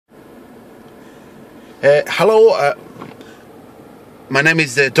Hello, my name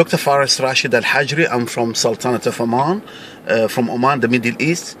is Dr. Faris AlHajri. I'm from Sultanate of Oman, from Oman, the Middle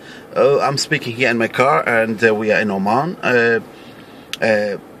East. I'm speaking here in my car, and we are in Oman.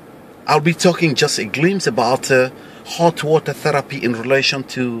 I'll be talking just a glimpse about hot water therapy in relation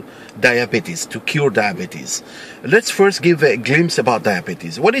to diabetes, to cure diabetes. Let's first give a glimpse about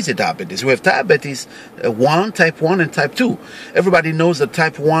diabetes. What is diabetes? We have diabetes 1, type 1, and type 2. Everybody knows that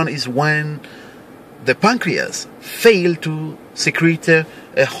type 1 is when the pancreas fail to secrete a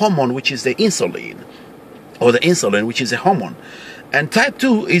hormone, which is the insulin, or the insulin, which is a hormone. And type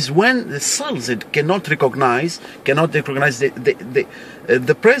 2 is when the cells cannot recognize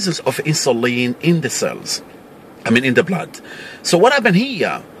the presence of insulin in the cells, in the blood. So what happened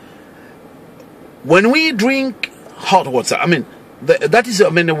here? When we drink hot water, that is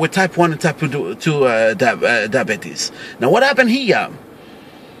with type 1 and type 2 diabetes. Now what happened here?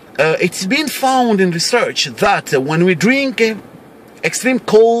 It's been found in research that when we drink extreme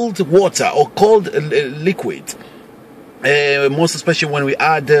cold water or cold liquid, most especially when we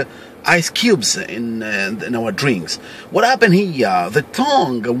add ice cubes in our drinks, what happened here? The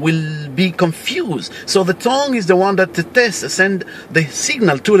tongue will be confused. So the tongue is the one that send the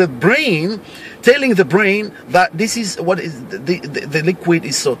signal to the brain, telling the brain that this is what is the liquid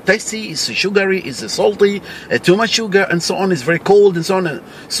is so tasty, is sugary, is salty, too much sugar, and so on, is very cold, and so on.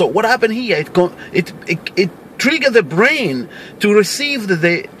 So what happened here? It triggered the brain to receive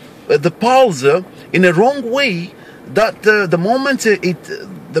the pulse in a wrong way. That the moment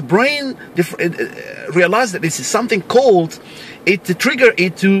the brain realized that this is something cold, it triggered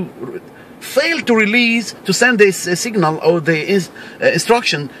it to fail to release, to send this signal or the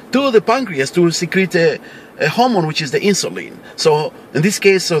instruction to the pancreas to secrete a hormone, which is the insulin. So in this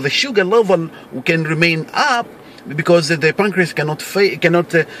case, the sugar level can remain up because the pancreas cannot secrete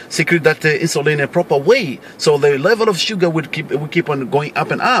that insulin in a proper way. So the level of sugar will keep on going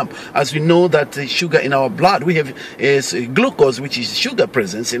up and up. As we know that sugar in our blood, we have is glucose, which is sugar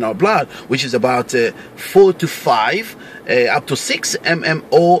presence in our blood, which is about 4 to 5 up to 6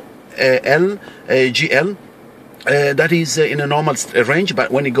 mmol/gl. That is in a normal range, but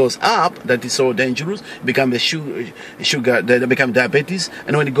when it goes up, that is so dangerous. Become the sugar, they become diabetes,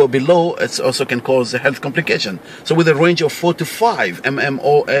 and when it go below, it also can cause a health complication. So with a range of 4 to 5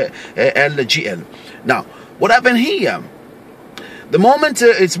 mmol/gl. Now, what happened here? The moment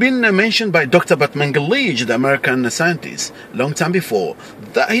it's been mentioned by Dr. Batmanglij, the American scientist, long time before,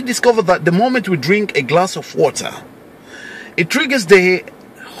 that he discovered that the moment we drink a glass of water, it triggers the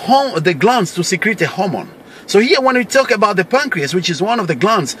glands to secrete a hormone. So here when we talk about the pancreas, which is one of the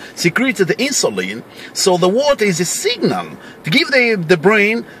glands, secretes the insulin, so the water is a signal to give the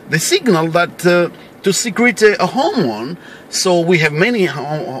brain the signal that to secrete a hormone. So we have many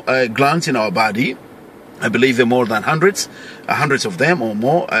glands in our body. I believe there are more than hundreds of them or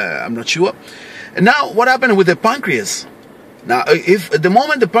more, I'm not sure. And now what happened with the pancreas? Now, if the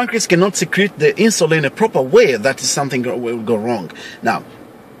moment the pancreas cannot secrete the insulin in a proper way, that is something will go wrong. Now,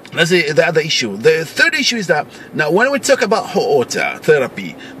 that's the other issue. The third issue is that now when we talk about hot water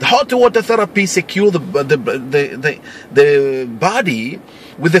therapy, the hot water therapy secure the body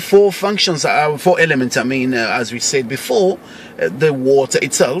with the 4 functions, 4 elements. As we said before, the water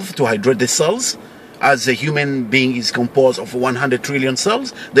itself to hydrate the cells. As a human being is composed of 100 trillion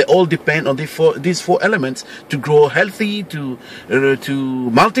cells, they all depend on these 4 elements to grow healthy, to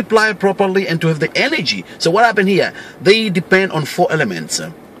multiply properly, and to have the energy. So what happened here? They depend on 4 elements.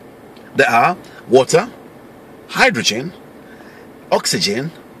 There are water, hydrogen,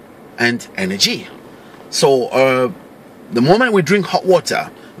 oxygen, and energy. So the moment we drink hot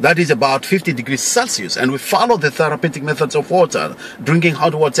water, that is about 50 degrees Celsius, and we follow the therapeutic methods of water, drinking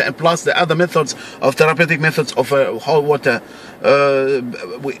hot water, and plus the other methods of therapeutic methods of hot water.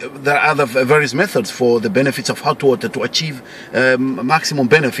 There are other various methods for the benefits of hot water to achieve maximum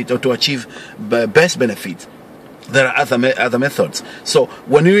benefit or to achieve best benefit. There are other methods. So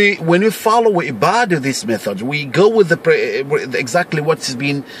when we follow, we embody these methods, we go with exactly what's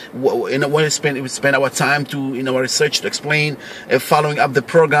been, when we spend our time in our research to explain, following up the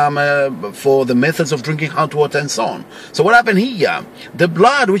program for the methods of drinking hot water and so on. So what happened here? The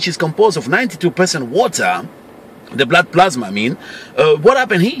blood, which is composed of 92% water, the blood plasma, what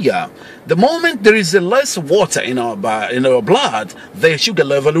happened here? The moment there is less water in our blood, the sugar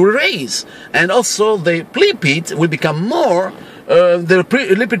level will raise, and also the lipid will become more. The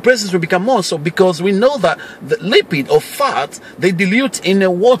lipid presence will become more. So because we know that the lipid or fat, they dilute in the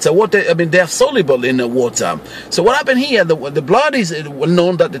water. They are soluble in the water. So what happened here? The blood is well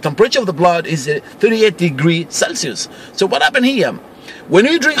known that the temperature of the blood is 38 degrees Celsius. So what happened here? When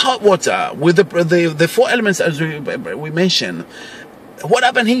you drink hot water with the four elements as we mentioned, what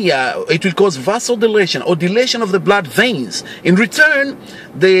happened here? It will cause vasodilation or dilation of the blood veins. In return,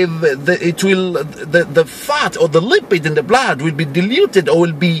 the fat or the lipid in the blood will be diluted or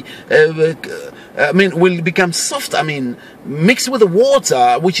will be will become soft. Mixed with the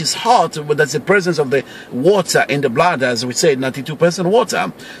water, which is hot, but that's the presence of the water in the blood, as we said, 92%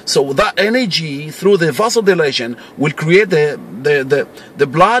 water. So that energy through the vasodilation will create the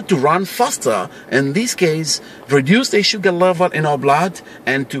blood to run faster. In this case, reduce the sugar level in our blood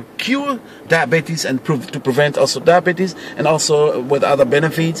and to cure diabetes and to prevent also diabetes, and also with other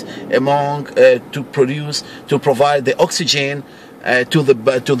benefits among to provide the oxygen to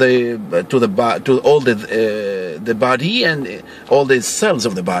all the body and all the cells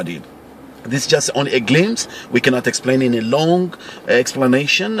of the body. This is just only a glimpse. We cannot explain in a long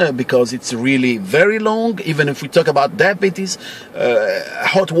explanation because it's really very long. Even if we talk about diabetes,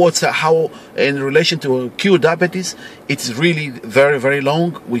 hot water, how in relation to cure diabetes, it's really very, very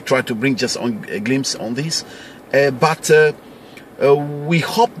long. We try to bring just on a glimpse on this, but we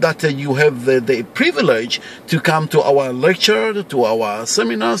hope that you have the privilege to come to our lecture, to our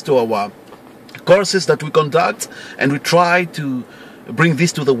seminars, to our courses that we conduct, and we try to bring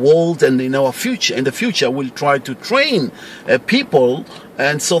this to the world. And in the future we'll try to train people,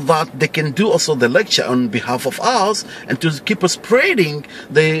 and so that they can do also the lecture on behalf of us, and to keep us spreading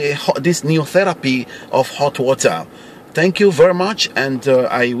this new therapy of hot water. Thank you very much, and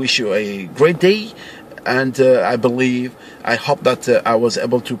I wish you a great day. And I hope that I was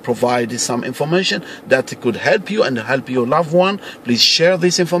able to provide some information that could help you and help your loved one. Please share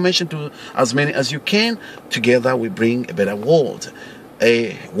this information to as many as you can. Together we bring a better world,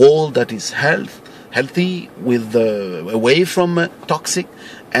 a world that is healthy, with away from toxic,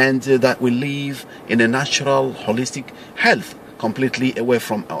 and that will live in a natural, holistic health, completely away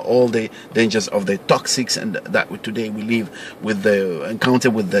from all the dangers of the toxics, and that today we live with the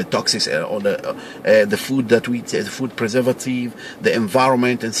encounter with the toxics, or the food that we eat, the food preservative, the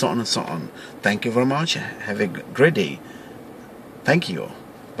environment, and so on and so on. Thank you very much. Have a great day. Thank you.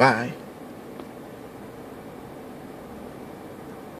 Bye.